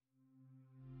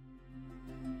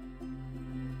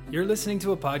You're listening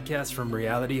to a podcast from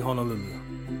Reality Honolulu.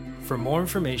 For more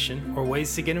information or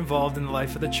ways to get involved in the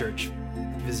life of the church,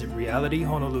 visit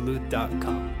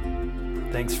realityhonolulu.com.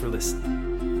 Thanks for listening.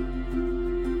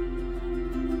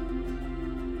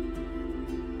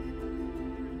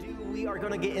 We are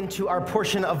going to get into our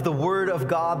portion of the Word of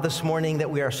God this morning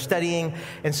that we are studying.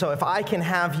 And so if I can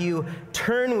have you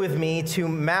turn with me to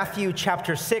Matthew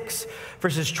chapter 6,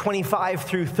 verses 25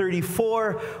 through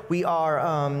 34. We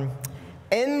are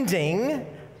ending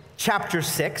chapter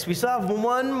 6. We still have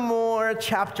one more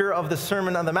chapter of the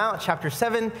Sermon on the Mount, chapter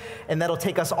 7, and that'll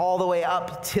take us all the way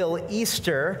up till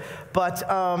Easter. But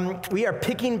we are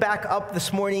picking back up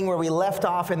this morning where we left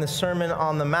off in the Sermon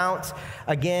on the Mount.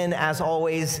 Again, as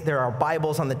always, there are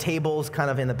Bibles on the tables,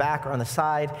 kind of in the back or on the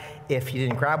side, if you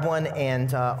didn't grab one.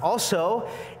 And also,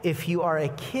 if you are a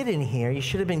kid in here, you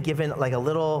should have been given like a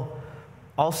little,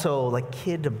 also like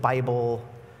kid Bible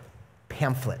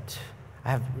pamphlet.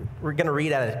 We're going to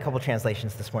read out a couple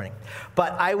translations this morning.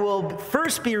 But I will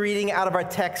first be reading out of our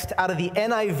text, out of the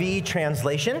NIV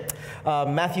translation,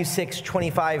 Matthew 6,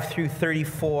 25 through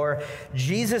 34.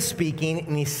 Jesus speaking,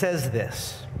 and he says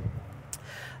this: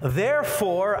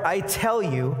 "Therefore, I tell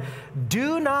you,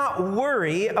 do not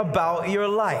worry about your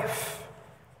life,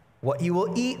 what you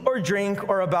will eat or drink,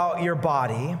 or about your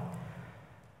body,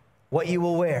 what you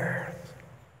will wear.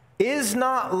 Is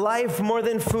not life more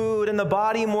than food, and the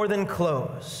body more than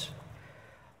clothes?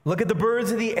 Look at the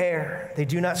birds of the air. They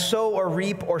do not sow or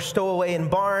reap or stow away in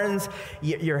barns,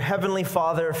 yet your heavenly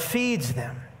Father feeds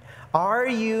them. Are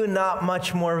you not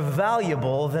much more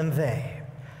valuable than they?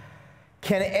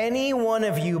 Can any one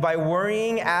of you, by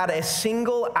worrying, add a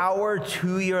single hour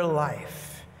to your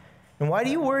life? And why do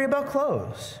you worry about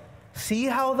clothes? See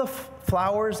how the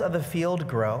flowers of the field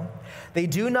grow. They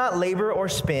do not labor or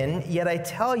spin, yet I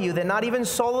tell you that not even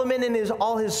Solomon in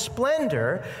all his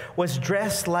splendor was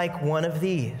dressed like one of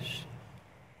these.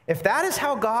 If that is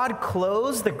how God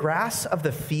clothes the grass of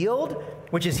the field,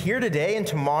 which is here today and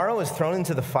tomorrow is thrown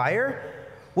into the fire,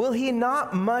 will he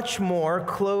not much more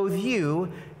clothe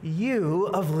you, you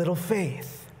of little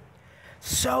faith?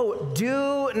 So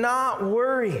do not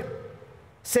worry,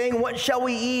 saying, what shall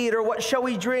we eat, or what shall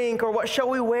we drink, or what shall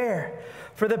we wear?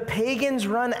 For the pagans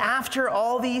run after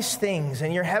all these things,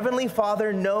 and your heavenly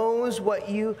Father knows that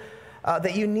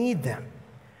you need them.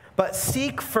 But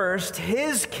seek first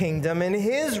his kingdom and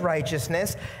his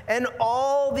righteousness, and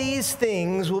all these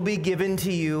things will be given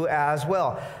to you as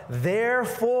well.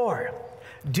 Therefore,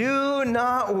 do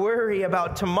not worry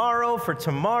about tomorrow, for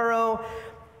tomorrow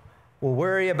will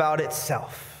worry about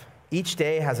itself. Each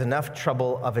day has enough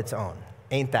trouble of its own.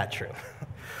 Ain't that true?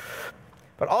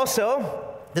 But also,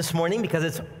 this morning, because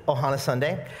it's Ohana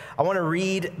Sunday, I want to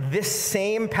read this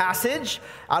same passage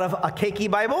out of a Keiki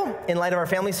Bible in light of our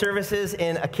family services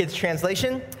in a kid's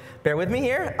translation. Bear with me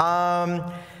here.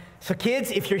 So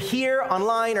kids, if you're here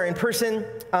online or in person,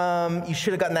 you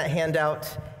should have gotten that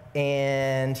handout.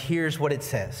 And here's what it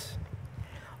says.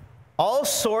 All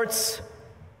sorts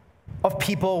of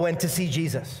people went to see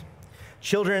Jesus.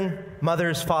 Children,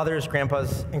 mothers, fathers,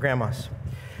 grandpas, and grandmas.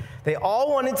 They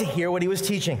all wanted to hear what he was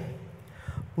teaching.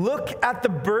 Look at the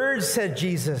birds, said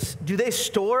Jesus. Do they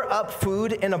store up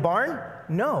food in a barn?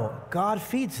 No, God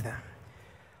feeds them.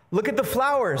 Look at the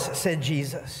flowers, said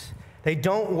Jesus. They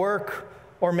don't work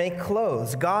or make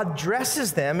clothes. God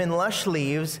dresses them in lush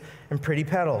leaves and pretty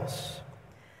petals.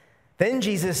 Then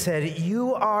Jesus said,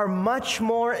 you are much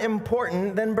more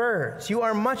important than birds. You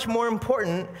are much more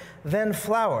important than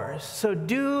flowers. So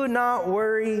do not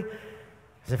worry,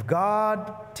 because if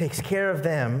God takes care of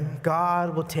them,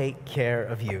 God will take care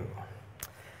of you.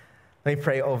 Let me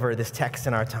pray over this text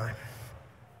in our time.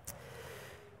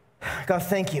 God,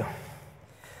 thank you.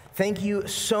 Thank you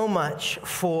so much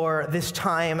for this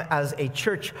time as a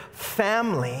church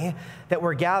family that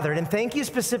we're gathered. And thank you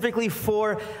specifically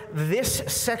for this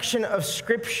section of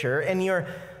Scripture and your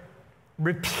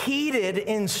repeated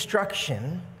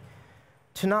instruction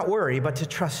to not worry, but to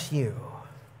trust you.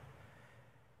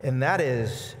 And that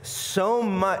is so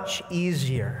much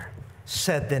easier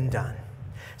said than done.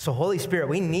 So Holy Spirit,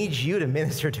 we need you to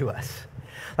minister to us.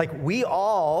 Like, we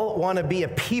all want to be a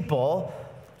people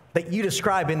that you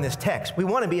describe in this text. We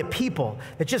want to be a people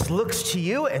that just looks to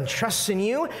you and trusts in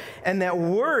you, and that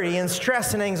worry and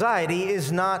stress and anxiety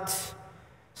is not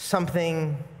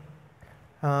something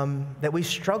that we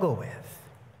struggle with.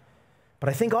 But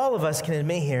I think all of us can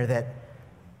admit here that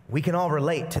we can all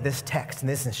relate to this text and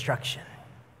this instruction,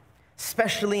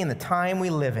 especially in the time we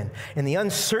live in the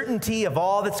uncertainty of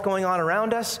all that's going on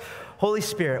around us. Holy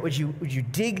Spirit, would you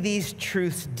dig these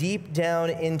truths deep down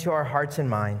into our hearts and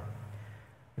mind?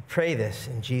 We pray this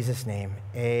in Jesus' name.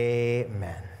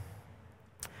 Amen.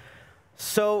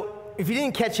 So if you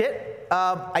didn't catch it,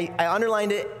 I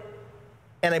underlined it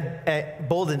and I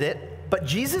bolded it. But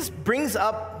Jesus brings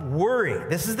up worry.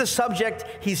 This is the subject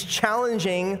he's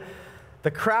challenging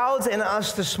the crowds and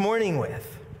us this morning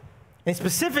with. And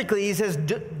specifically, he says,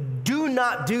 do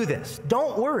not do this.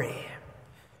 Don't worry.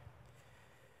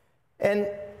 And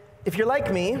if you're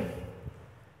like me,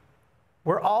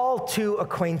 we're all too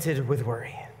acquainted with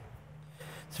worry.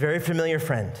 It's a very familiar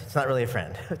friend. It's not really a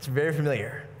friend. It's very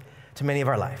familiar to many of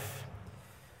our life.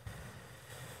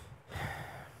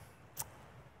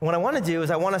 What I want to do is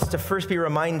I want us to first be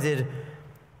reminded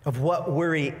of what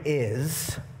worry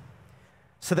is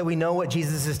so that we know what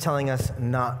Jesus is telling us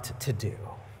not to do.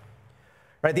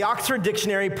 Right? The Oxford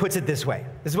Dictionary puts it this way.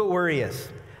 This is what worry is.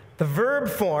 The verb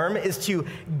form is to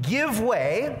give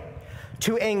way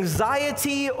to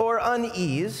anxiety or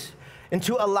unease and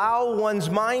to allow one's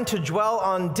mind to dwell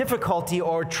on difficulty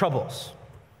or troubles.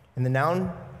 And the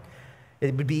noun,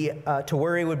 it would be, to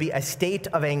worry would be a state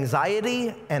of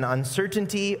anxiety and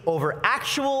uncertainty over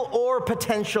actual or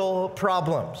potential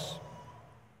problems.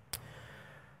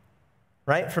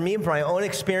 Right? For me, from my own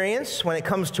experience, when it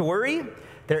comes to worry,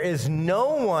 there is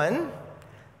no one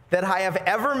that I have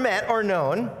ever met or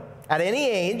known at any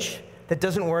age that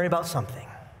doesn't worry about something.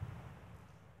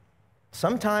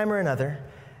 Sometime or another.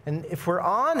 And if we're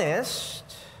honest,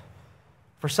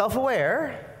 if we're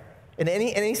self-aware, in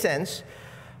any sense,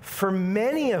 for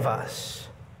many of us,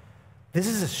 this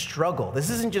is a struggle. This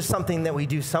isn't just something that we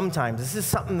do sometimes. This is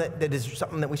something that is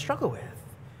something that we struggle with.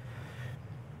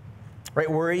 Right?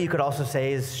 Worry, you could also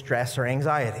say, is stress or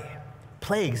anxiety.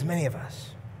 Plagues many of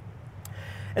us.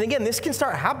 And again, this can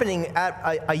start happening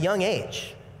at a young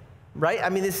age, right? I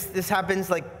mean, this happens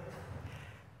like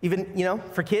even,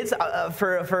 for kids,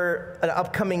 for an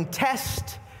upcoming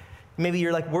test. Maybe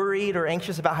you're like worried or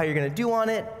anxious about how you're going to do on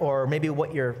it, or maybe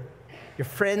what your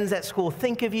friends at school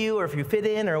think of you, or if you fit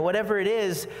in, or whatever it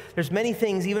is. There's many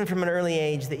things, even from an early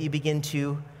age, that you begin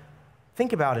to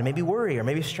think about and maybe worry or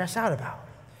maybe stress out about.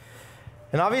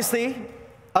 And obviously,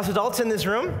 us adults in this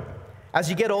room, as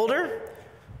you get older,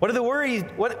 what are the worries?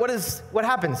 What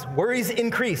happens? Worries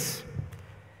increase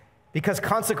because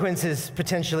consequences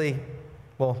potentially,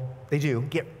 they do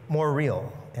get more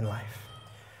real in life,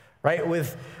 right?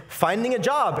 With finding a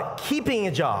job, keeping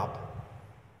a job,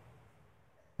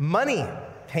 money,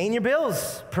 paying your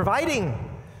bills, providing,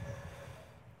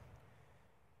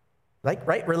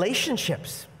 right?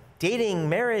 Relationships, dating,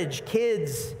 marriage,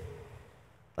 kids.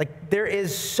 Like, there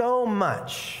is so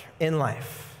much in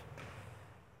life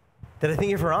that I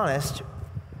think, if we're honest,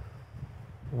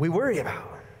 we worry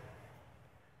about,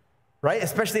 right?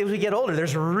 Especially as we get older.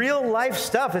 There's real life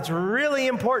stuff that's really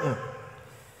important.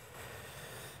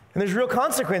 And there's real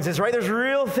consequences, right? There's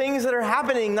real things that are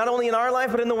happening, not only in our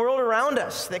life, but in the world around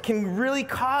us, that can really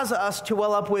cause us to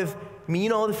well up with, you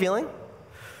know the feeling?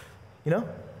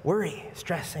 Worry,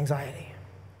 stress, anxiety.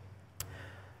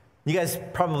 You guys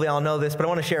probably all know this, but I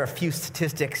want to share a few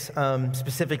statistics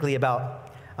specifically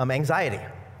about anxiety.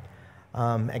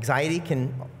 Anxiety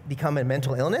can become a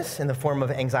mental illness in the form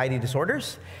of anxiety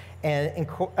disorders. And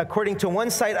according to one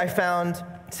site I found,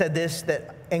 said this,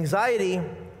 that anxiety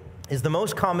is the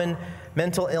most common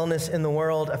mental illness in the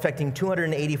world, affecting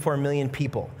 284 million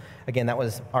people. Again, that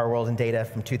was Our World in Data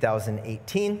from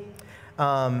 2018.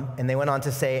 And they went on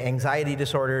to say anxiety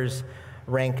disorders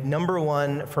rank number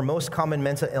one for most common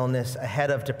mental illness,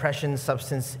 ahead of depression,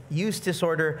 substance use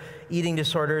disorder, eating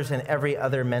disorders, and every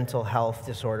other mental health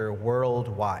disorder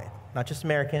worldwide. Not just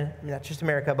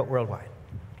America, but worldwide.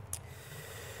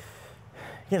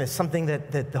 Again, it's something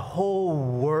that the whole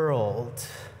world,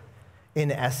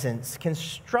 in essence, can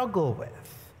struggle with.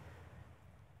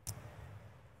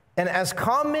 And as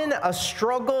common a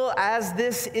struggle as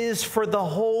this is for the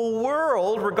whole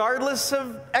world, regardless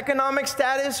of economic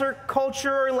status or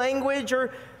culture or language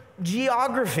or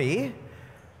geography,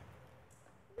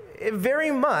 it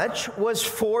very much was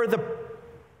for the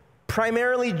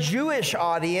primarily Jewish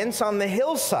audience on the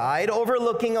hillside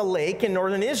overlooking a lake in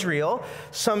northern Israel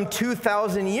some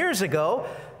 2,000 years ago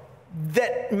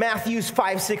that Matthews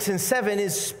 5, 6, and 7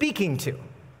 is speaking to.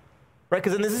 Right,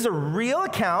 because this is a real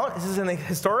account. This is a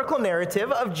historical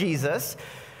narrative of Jesus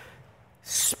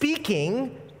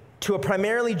speaking to a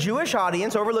primarily Jewish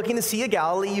audience overlooking the Sea of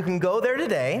Galilee. You can go there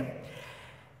today.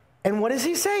 And what does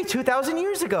he say 2,000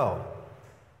 years ago?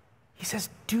 He says,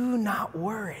 do not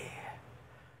worry.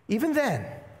 Even then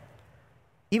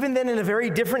in a very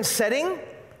different setting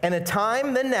and a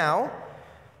time than now,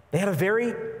 they had a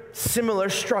very similar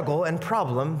struggle and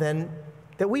problem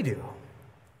that we do.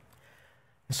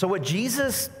 So what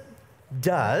Jesus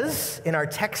does in our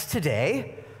text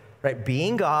today, right,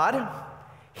 being God,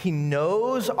 He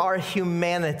knows our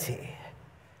humanity,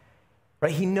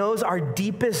 right? He knows our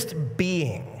deepest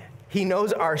being. He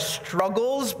knows our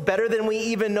struggles better than we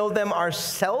even know them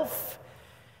ourselves.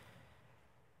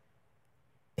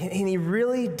 And he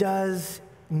really does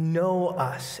know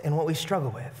us and what we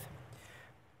struggle with.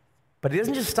 But he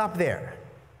doesn't just stop there.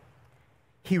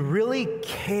 He really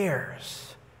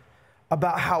cares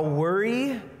about how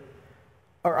worry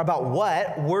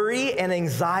and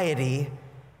anxiety,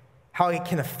 how it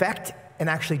can affect and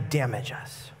actually damage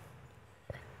us.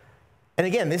 And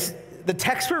again, the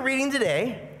text we're reading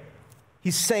today,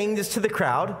 he's saying this to the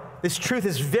crowd. This truth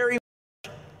is very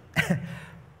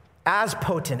as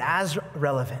potent, as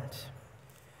relevant.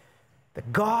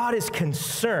 That God is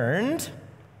concerned,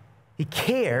 he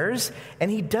cares,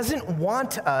 and he doesn't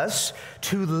want us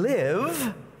to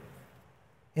live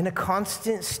in a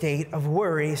constant state of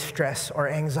worry, stress, or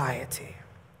anxiety.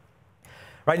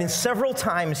 Right, and several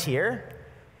times here,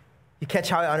 you catch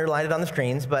how I underlined it on the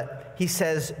screens, but he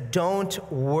says,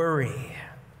 don't worry.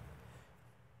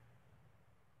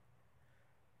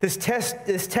 This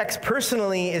text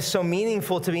personally is so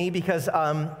meaningful to me because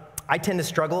I tend to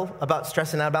struggle about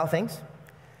stressing out about things.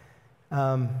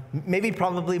 Maybe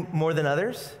probably more than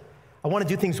others. I want to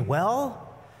do things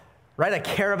well, right? I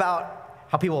care about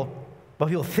what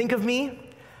people think of me.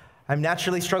 I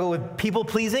naturally struggle with people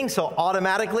pleasing, so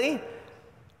automatically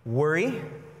worry.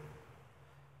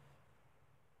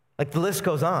 Like the list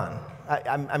goes on.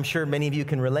 I'm sure many of you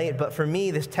can relate, but for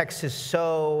me, this text is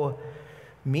so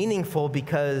meaningful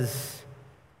because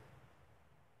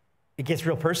it gets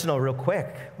real personal real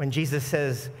quick when Jesus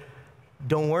says,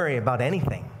 don't worry about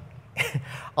anything.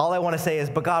 All I want to say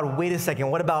is, but God, wait a second,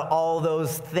 what about all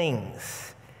those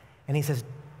things? And he says,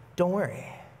 don't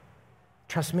worry,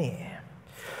 trust me.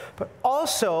 But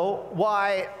also,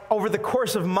 why over the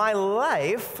course of my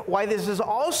life, why this has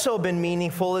also been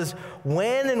meaningful is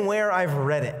when and where I've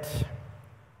read it.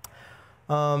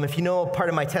 If you know part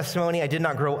of my testimony, I did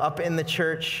not grow up in the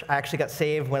church. I actually got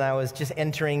saved when I was just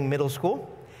entering middle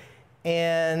school.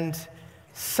 And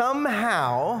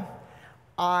somehow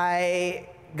I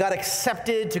got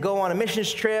accepted to go on a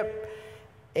missions trip.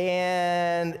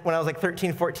 And when I was like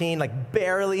 13, 14, like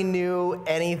barely knew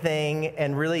anything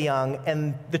and really young.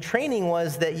 And the training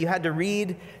was that you had to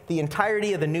read the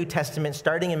entirety of the New Testament,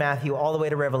 starting in Matthew all the way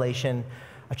to Revelation,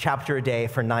 a chapter a day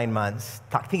for 9 months.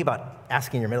 Think about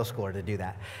asking your middle schooler to do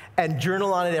that. And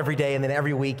journal on it every day, and then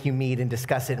every week you meet and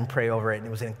discuss it and pray over it. And it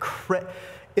was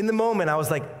in the moment, I was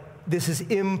like, this is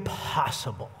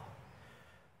impossible.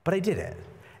 But I did it.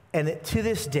 And to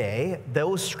this day,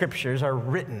 those scriptures are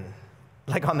written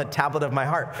like on the tablet of my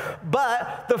heart.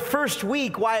 But the first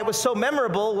week, why it was so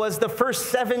memorable was the first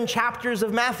 7 chapters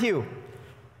of Matthew.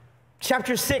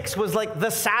 Chapter 6 was like the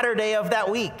Saturday of that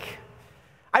week.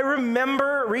 I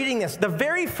remember reading this. The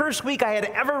very first week I had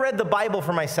ever read the Bible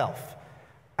for myself,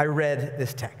 I read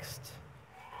this text.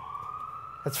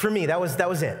 That's for me, that was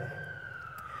it.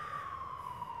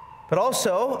 But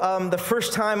also, the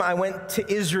first time I went to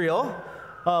Israel,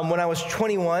 when I was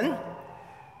 21,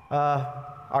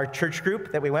 our church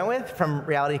group that we went with from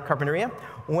Reality Carpinteria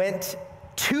went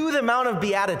to the Mount of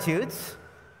Beatitudes,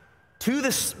 to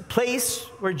this place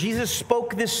where Jesus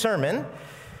spoke this sermon,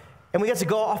 and we got to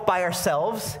go off by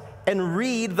ourselves and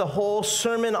read the whole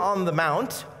Sermon on the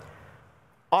Mount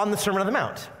on the Sermon on the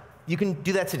Mount. You can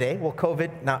do that today. Well,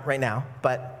 COVID, not right now,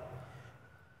 but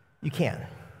you can.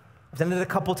 I've done it a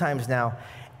couple times now.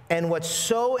 And what's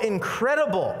so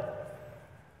incredible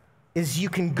is you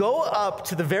can go up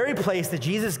to the very place that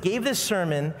Jesus gave this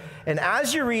sermon, and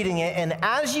as you're reading it, and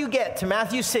as you get to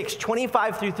Matthew 6,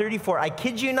 25 through 34, I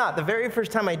kid you not, the very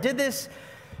first time I did this,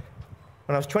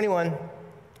 when I was 21,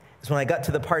 is when I got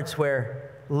to the parts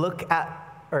where look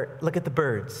at the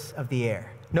birds of the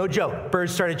air. No joke,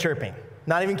 birds started chirping.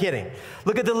 Not even kidding.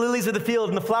 Look at the lilies of the field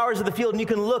and the flowers of the field, and you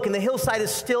can look, and the hillside is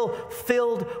still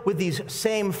filled with these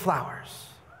same flowers.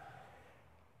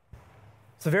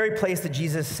 It's the very place that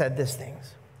Jesus said these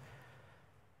things.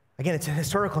 Again, it's a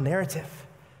historical narrative.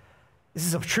 This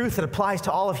is a truth that applies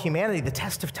to all of humanity, the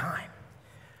test of time.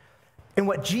 And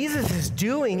what Jesus is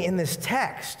doing in this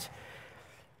text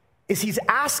is he's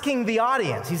asking the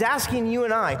audience, he's asking you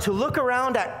and I to look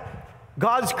around at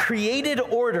God's created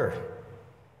order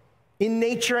in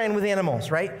nature and with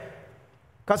animals, right?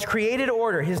 God's created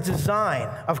order, his design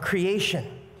of creation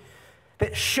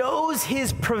that shows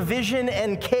his provision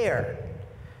and care.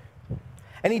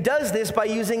 And he does this by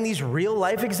using these real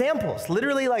life examples,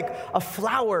 literally like a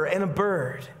flower and a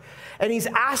bird. And he's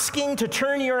asking to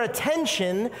turn your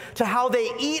attention to how they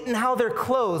eat and how they're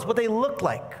clothed, what they look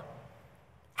like,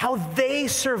 how they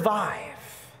survive.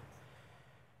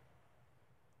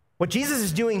 What Jesus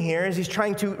is doing here is he's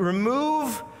trying to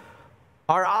remove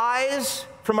our eyes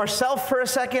from ourselves for a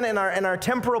second and our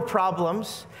temporal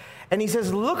problems. And he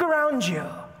says, look around you.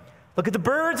 Look at the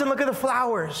birds and look at the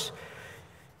flowers.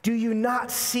 Do you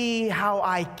not see how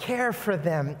I care for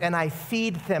them and I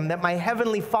feed them, that my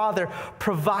heavenly Father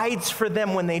provides for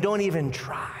them when they don't even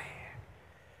try?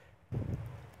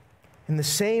 In the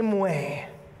same way,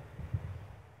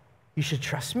 you should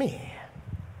trust me.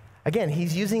 Again,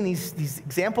 he's using these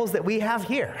examples that we have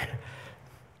here.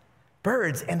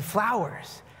 Birds and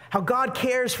flowers. How God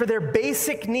cares for their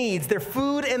basic needs, their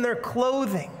food and their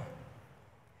clothing.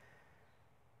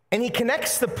 And he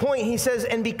connects the point. He says,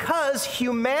 and because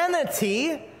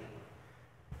humanity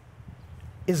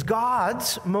is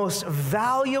God's most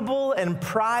valuable and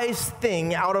prized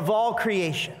thing out of all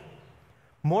creation,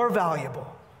 more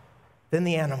valuable than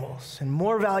the animals and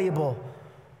more valuable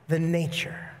than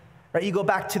nature. Right? You go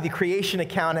back to the creation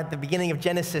account at the beginning of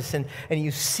Genesis and you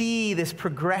see this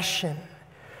progression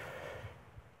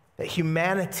that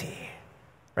humanity,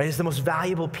 right, is the most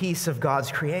valuable piece of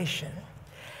God's creation.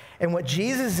 And what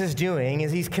Jesus is doing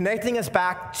is he's connecting us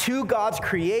back to God's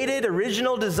created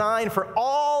original design for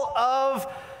all of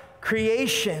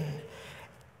creation.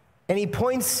 And he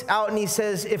points out and he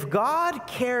says, if God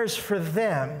cares for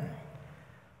them,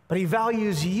 but he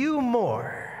values you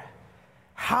more,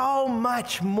 how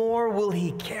much more will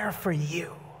he care for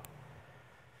you?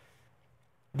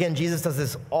 Again, Jesus does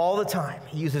this all the time.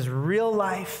 He uses real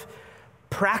life,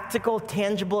 practical,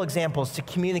 tangible examples to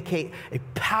communicate a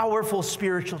powerful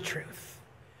spiritual truth.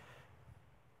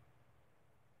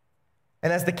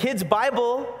 And as the kids'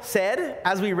 Bible said,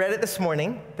 as we read it this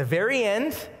morning, the very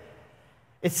end,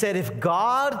 it said, if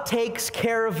God takes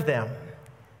care of them,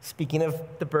 speaking of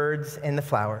the birds and the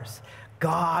flowers,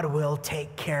 God will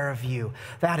take care of you.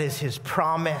 That is his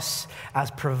promise as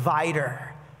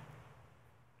provider,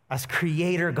 as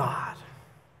creator God.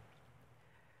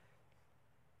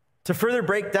 To further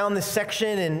break down this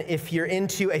section, and if you're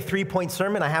into a 3-point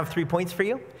sermon, I have 3 points for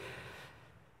you.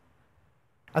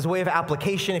 As a way of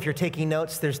application, if you're taking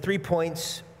notes, there's 3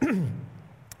 points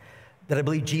that I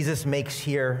believe Jesus makes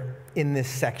here in this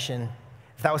section.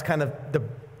 If that was kind of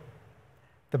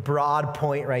the broad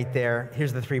point right there,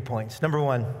 here's the 3 points. Number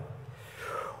 1,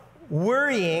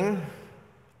 worrying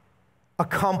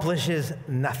accomplishes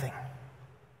nothing.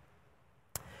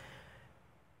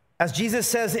 As Jesus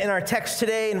says in our text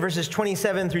today in verses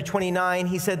 27 through 29,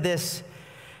 he said this,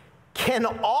 can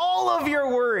all of your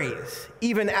worries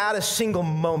even add a single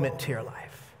moment to your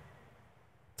life?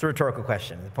 It's a rhetorical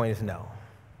question. The point is no.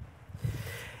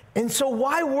 And so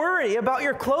why worry about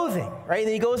your clothing, right? And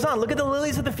then he goes on, look at the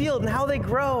lilies of the field and how they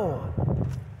grow.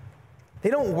 They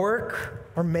don't work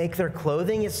or make their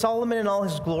clothing, yet Solomon in all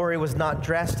his glory was not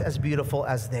dressed as beautiful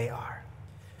as they are.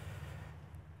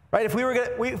 Right? If we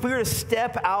were to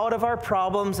step out of our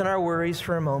problems and our worries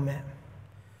for a moment,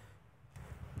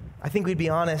 I think we'd be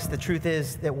honest. The truth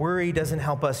is that worry doesn't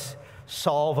help us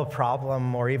solve a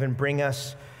problem or even bring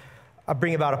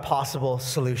about a possible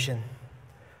solution.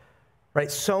 Right?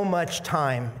 So much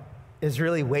time is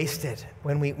really wasted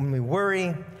when we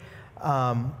worry,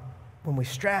 when we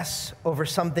stress over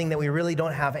something that we really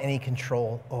don't have any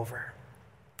control over.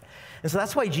 And so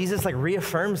that's why Jesus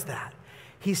reaffirms that.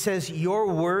 He says, you're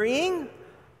worrying,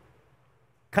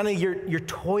 kind of you're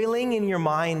toiling in your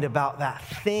mind about that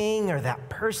thing or that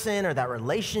person or that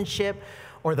relationship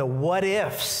or the what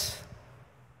ifs.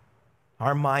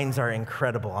 Our minds are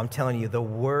incredible. I'm telling you, the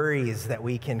worries that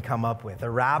we can come up with, the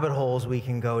rabbit holes we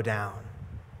can go down.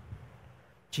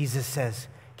 Jesus says,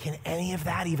 can any of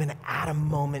that even add a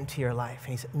moment to your life?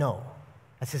 And he said, no.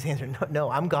 That's his answer.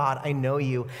 No, I'm God. I know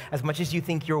you. As much as you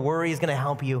think your worry is going to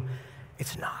help you,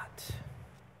 it's not.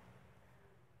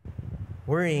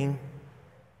 Worrying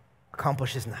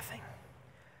accomplishes nothing.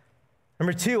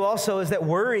 Number 2 also is that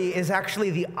worry is actually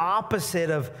the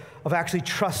opposite of actually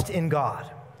trust in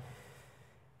God.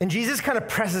 And Jesus kind of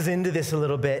presses into this a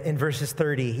little bit in verses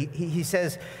 30. He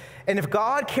says, and if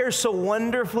God cares so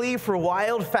wonderfully for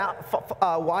wild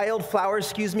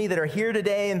flowers, that are here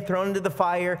today and thrown into the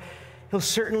fire, he'll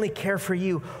certainly care for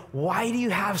you. Why do you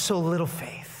have so little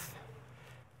faith?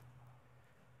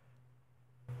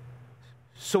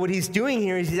 So what he's doing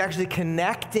here is he's actually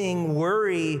connecting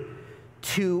worry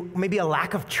to maybe a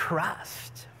lack of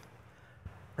trust.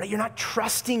 Right? You're not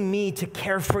trusting me to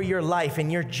care for your life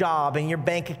and your job and your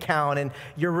bank account and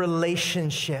your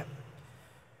relationship.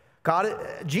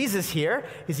 Jesus here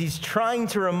is he's trying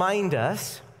to remind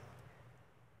us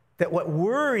that what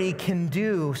worry can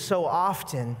do so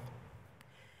often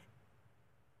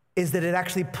is that it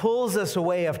actually pulls us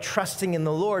away of trusting in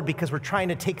the Lord because we're trying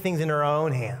to take things into our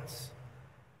own hands.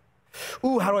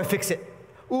 Ooh, how do I fix it?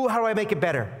 Ooh, how do I make it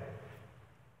better?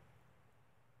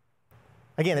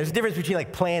 Again, there's a difference between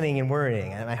like planning and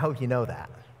worrying, and I hope you know that.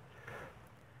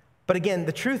 But again,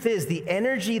 the truth is the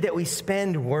energy that we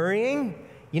spend worrying,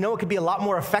 you know what could be a lot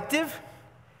more effective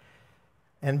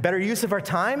and better use of our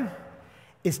time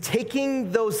is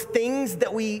taking those things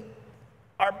that we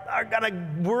are going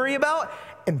to worry about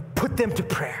and put them to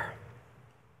prayer.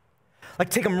 Like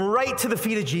take them right to the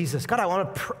feet of Jesus. God, I'm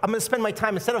going to spend my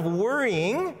time, instead of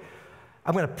worrying,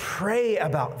 I'm going to pray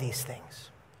about these things.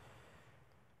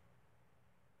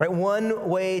 Right? One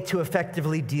way to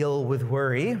effectively deal with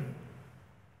worry,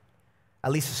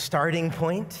 at least a starting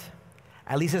point,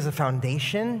 at least as a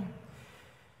foundation,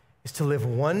 is to live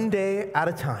one day at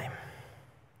a time.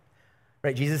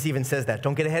 Right? Jesus even says that.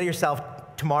 Don't get ahead of yourself.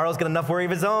 Tomorrow's got enough worry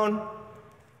of his own.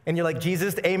 And you're like,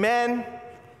 Jesus, amen.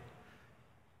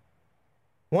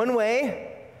 One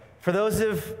way for those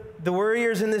of the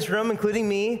worriers in this room, including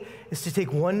me, is to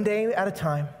take one day at a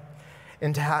time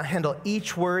and to handle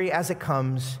each worry as it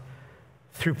comes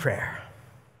through prayer.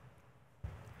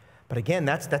 But again,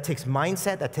 that takes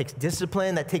mindset, that takes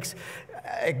discipline, that takes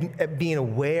being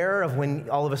aware of when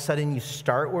all of a sudden you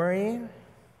start worrying.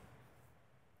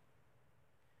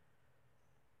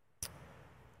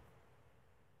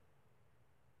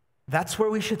 That's where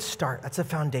we should start. That's a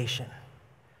foundation.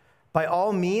 By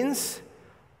all means,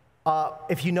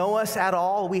 if you know us at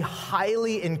all, we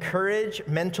highly encourage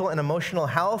mental and emotional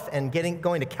health and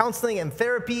going to counseling and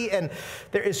therapy, and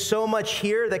there is so much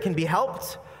here that can be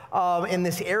helped in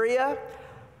this area.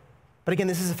 But again,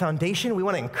 this is a foundation. We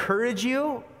want to encourage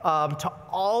you to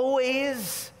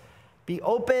always be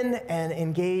open and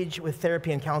engage with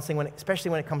therapy and counseling,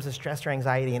 especially when it comes to stress or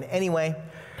anxiety in any way.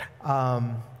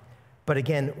 But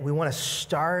again, we want to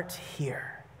start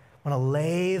here. We want to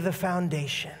lay the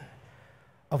foundation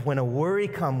of when a worry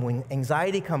comes, when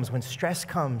anxiety comes, when stress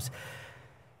comes,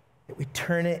 that we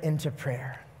turn it into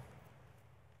prayer.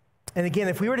 And again,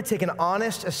 if we were to take an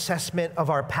honest assessment of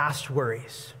our past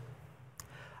worries,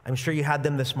 I'm sure you had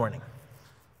them this morning.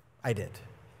 I did.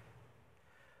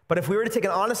 But if we were to take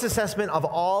an honest assessment of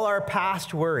all our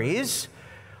past worries,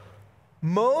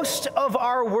 most of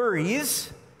our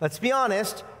worries, let's be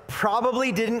honest,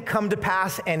 probably didn't come to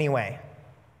pass anyway.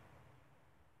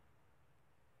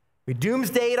 We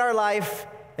doomsdayed our life,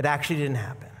 it actually didn't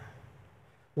happen.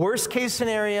 Worst case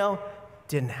scenario,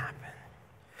 didn't happen.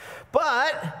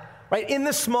 But, right, in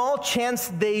the small chance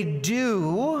they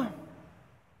do,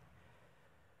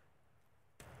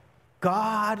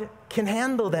 God can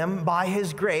handle them by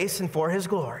his grace and for his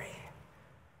glory.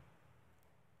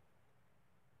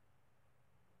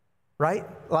 Right?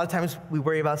 A lot of times we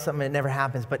worry about something and it never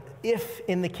happens, but if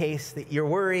in the case that your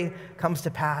worry comes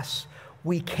to pass,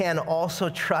 we can also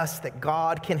trust that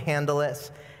God can handle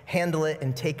it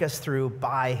and take us through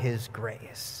by his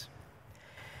grace.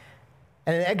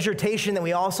 And an exhortation that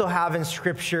we also have in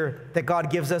Scripture that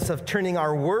God gives us of turning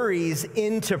our worries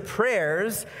into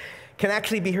prayers can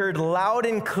actually be heard loud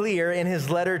and clear in his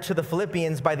letter to the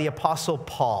Philippians by the Apostle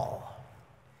Paul.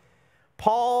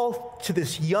 Paul, to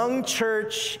this young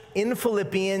church in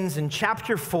Philippians in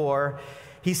chapter 4,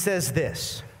 he says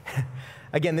this.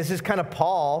 Again, this is kind of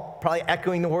Paul, probably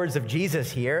echoing the words of Jesus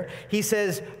here. He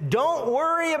says, don't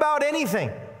worry about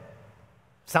anything.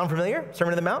 Sound familiar?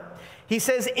 Sermon on the Mount? He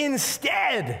says,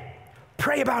 instead,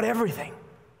 pray about everything.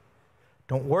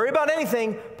 Don't worry about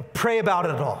anything, but pray about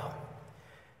it all.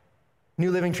 New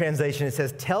Living Translation, it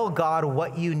says, tell God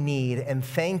what you need and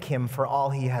thank him for all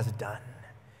he has done.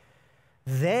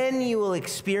 Then you will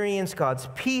experience God's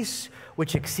peace,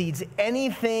 which exceeds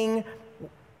anything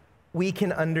we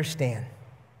can understand.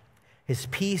 His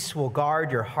peace will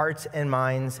guard your hearts and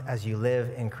minds as you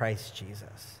live in Christ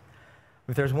Jesus.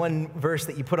 If there's one verse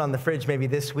that you put on the fridge maybe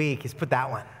this week, is put that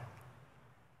one.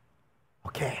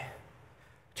 Okay,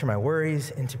 turn my worries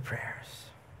into prayers.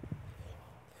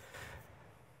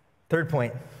 Third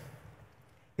point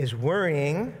is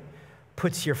worrying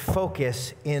puts your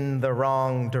focus in the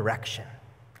wrong direction.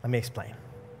 Let me explain.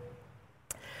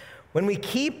 When we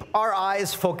keep our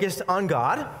eyes focused on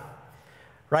God,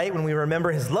 right, when we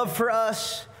remember his love for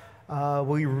us,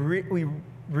 we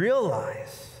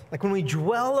realize, like when we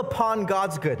dwell upon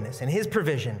God's goodness and his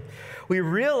provision, we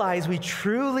realize we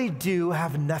truly do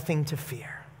have nothing to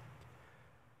fear.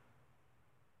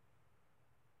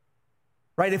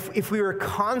 Right? If we were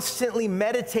constantly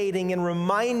meditating and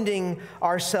reminding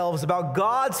ourselves about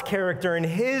God's character and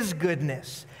his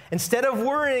goodness, instead of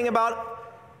worrying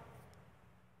about,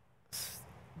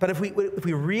 but if we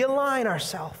realign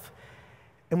ourselves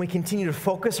and we continue to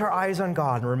focus our eyes on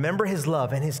God and remember his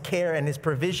love and his care and his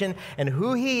provision and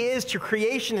who he is to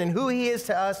creation and who he is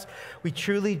to us, we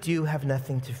truly do have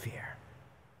nothing to fear.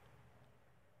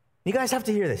 You guys have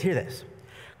to hear this. Hear this.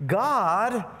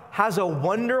 God has a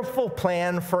wonderful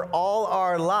plan for all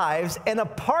our lives, and a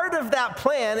part of that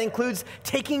plan includes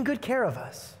taking good care of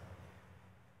us.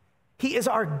 He is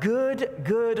our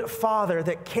good Father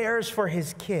that cares for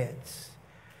his kids.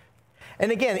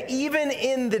 And again, even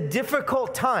in the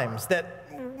difficult times that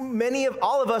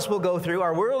all of us will go through,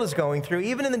 our world is going through,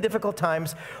 even in the difficult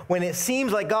times when it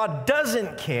seems like God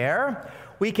doesn't care,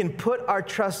 we can put our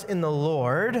trust in the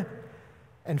Lord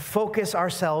and focus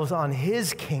ourselves on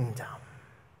his kingdom.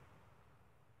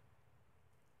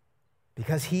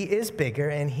 Because he is bigger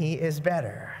and he is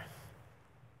better.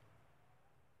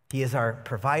 He is our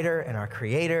provider and our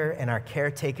creator and our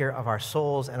caretaker of our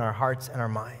souls and our hearts and our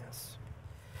minds.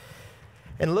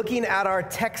 And looking at our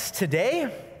text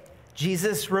today,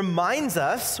 Jesus reminds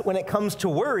us when it comes to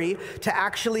worry to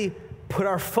actually put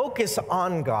our focus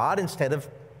on God instead of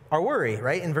our worry,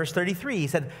 right? In verse 33,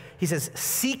 he says,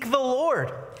 seek the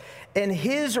Lord and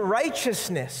his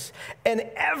righteousness, and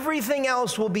everything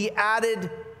else will be added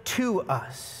to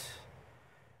us.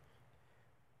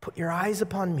 Put your eyes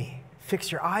upon me.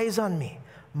 Fix your eyes on me,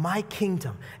 my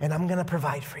kingdom, and I'm going to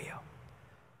provide for you.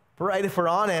 But right, if we're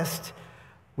honest,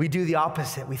 we do the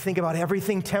opposite. We think about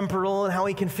everything temporal and how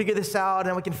we can figure this out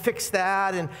and we can fix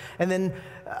that. And then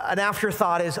an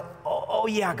afterthought is, oh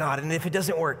yeah, God, and if it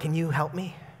doesn't work, can you help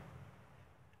me?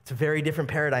 It's a very different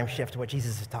paradigm shift to what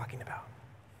Jesus is talking about.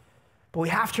 But we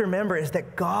have to remember is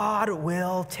that God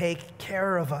will take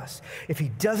care of us. If he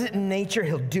does it in nature,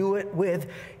 he'll do it with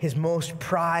his most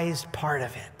prized part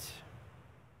of it.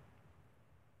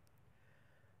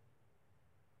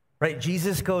 Right,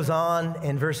 Jesus goes on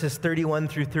in verses 31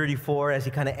 through 34 as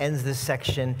he kind of ends this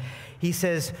section. He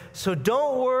says, so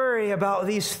don't worry about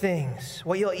these things,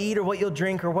 what you'll eat or what you'll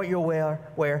drink or what you'll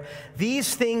wear.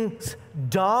 These things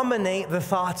dominate the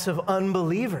thoughts of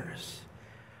unbelievers.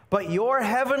 But your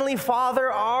heavenly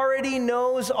Father already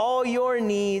knows all your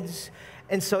needs.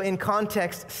 And so in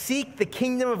context, seek the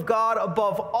kingdom of God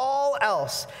above all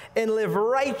else and live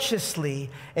righteously,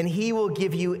 and he will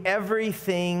give you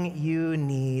everything you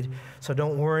need. So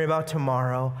don't worry about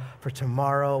tomorrow, for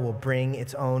tomorrow will bring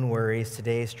its own worries.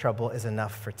 Today's trouble is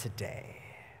enough for today.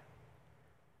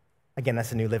 Again,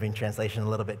 that's a New Living Translation, a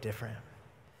little bit different.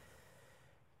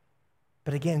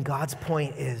 But again, God's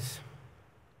point is,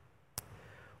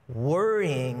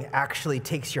 worrying actually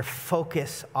takes your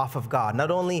focus off of God.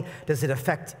 Not only does it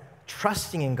affect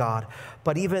trusting in God,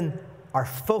 but even our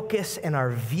focus and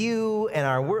our view and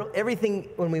our world, everything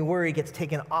when we worry gets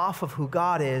taken off of who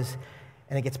God is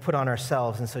and it gets put on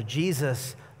ourselves. And so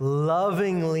Jesus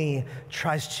lovingly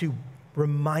tries to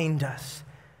remind us,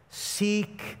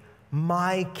 seek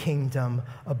my kingdom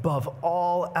above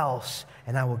all else,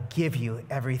 and I will give you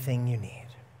everything you need.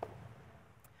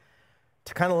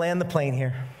 To kind of land the plane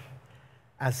here,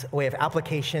 as a way of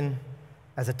application,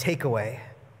 as a takeaway,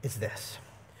 is this.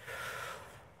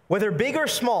 Whether big or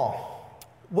small,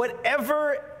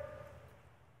 whatever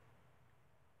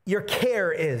your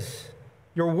care is,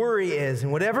 your worry is,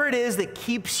 and whatever it is that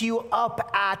keeps you up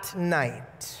at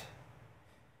night,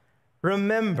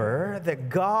 remember that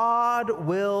God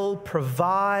will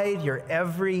provide your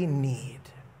every need.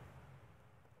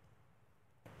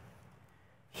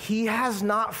 He has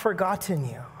not forgotten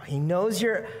you. He knows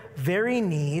your very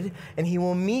need, and he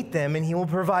will meet them, and he will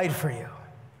provide for you.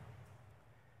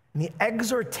 And the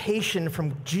exhortation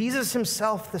from Jesus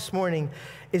himself this morning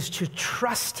is to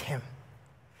trust him,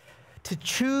 to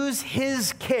choose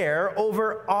his care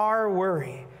over our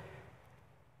worry.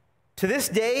 To this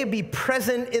day, be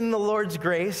present in the Lord's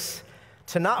grace,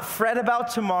 to not fret about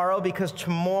tomorrow, because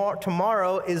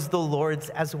tomorrow is the Lord's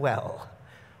as well.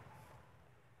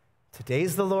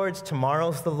 Today's the Lord's,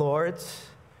 tomorrow's the Lord's.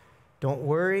 Don't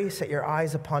worry, set your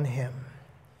eyes upon him.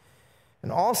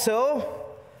 And also,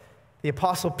 the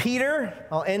Apostle Peter,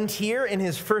 I'll end here, in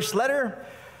his first letter,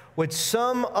 would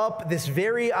sum up this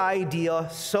very idea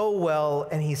so well,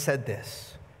 and he said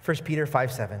this, 1 Peter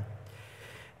 5:7.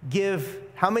 Give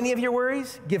how many of your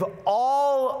worries? Give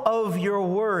all of your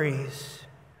worries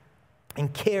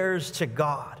and cares to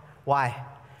God. Why?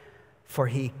 For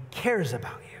he cares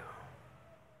about you.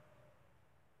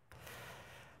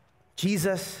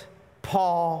 Jesus,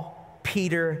 Paul,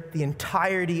 Peter, the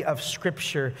entirety of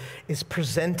Scripture is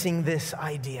presenting this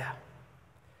idea.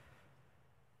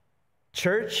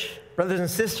 Church, brothers and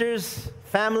sisters,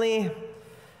 family,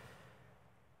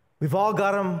 we've all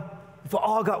got them. We've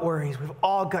all got worries. We've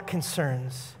all got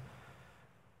concerns.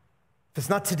 If it's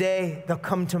not today, they'll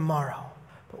come tomorrow.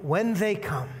 But when they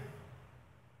come,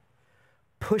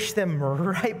 push them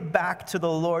right back to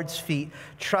the Lord's feet,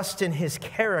 trust in his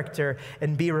character,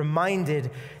 and be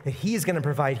reminded that he's going to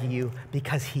provide you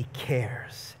because he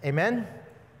cares. Amen?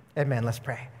 Amen. Let's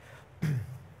pray.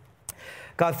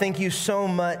 God, thank you so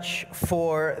much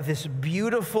for this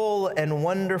beautiful and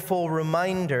wonderful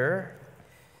reminder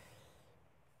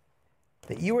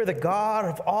that you are the God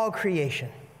of all creation,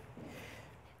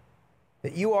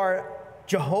 that you are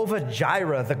Jehovah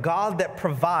Jireh, the God that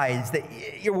provides, that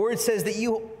your word says that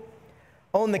you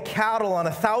own the cattle on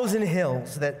 1,000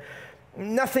 hills, that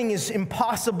nothing is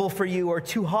impossible for you or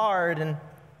too hard. And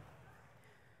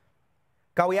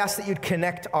God, we ask that you'd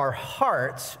connect our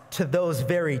hearts to those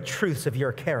very truths of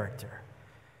your character.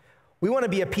 We want to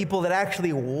be a people that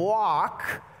actually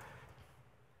walk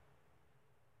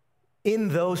in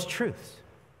those truths.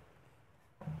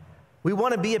 We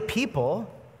want to be a people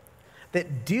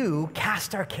that do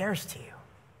cast our cares to you,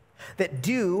 that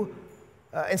do,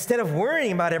 instead of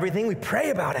worrying about everything, we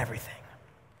pray about everything.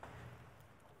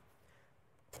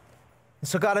 And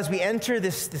so God, as we enter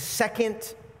this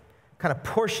second kind of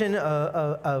portion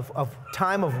of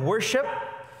time of worship,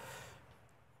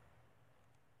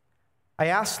 I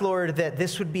ask, Lord, that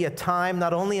this would be a time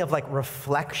not only of like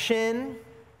reflection,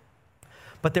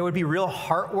 but there would be real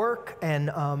heart work and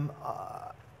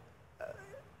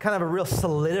kind of a real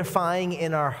solidifying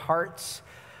in our hearts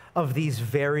of these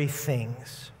very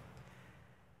things.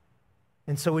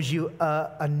 And so would you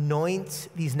anoint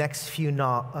these next few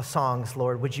songs,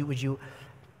 Lord? Would you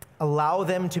allow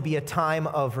them to be a time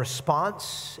of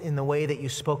response in the way that you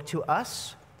spoke to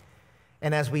us?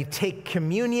 And as we take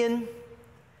communion,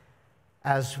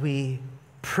 as we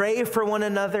pray for one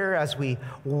another, as we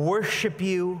worship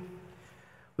you,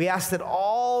 we ask that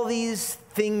all these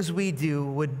things we do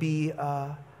would be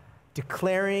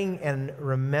declaring and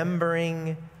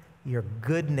remembering your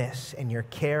goodness and your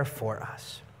care for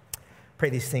us. Pray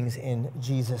these things in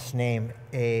Jesus' name.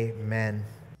 Amen.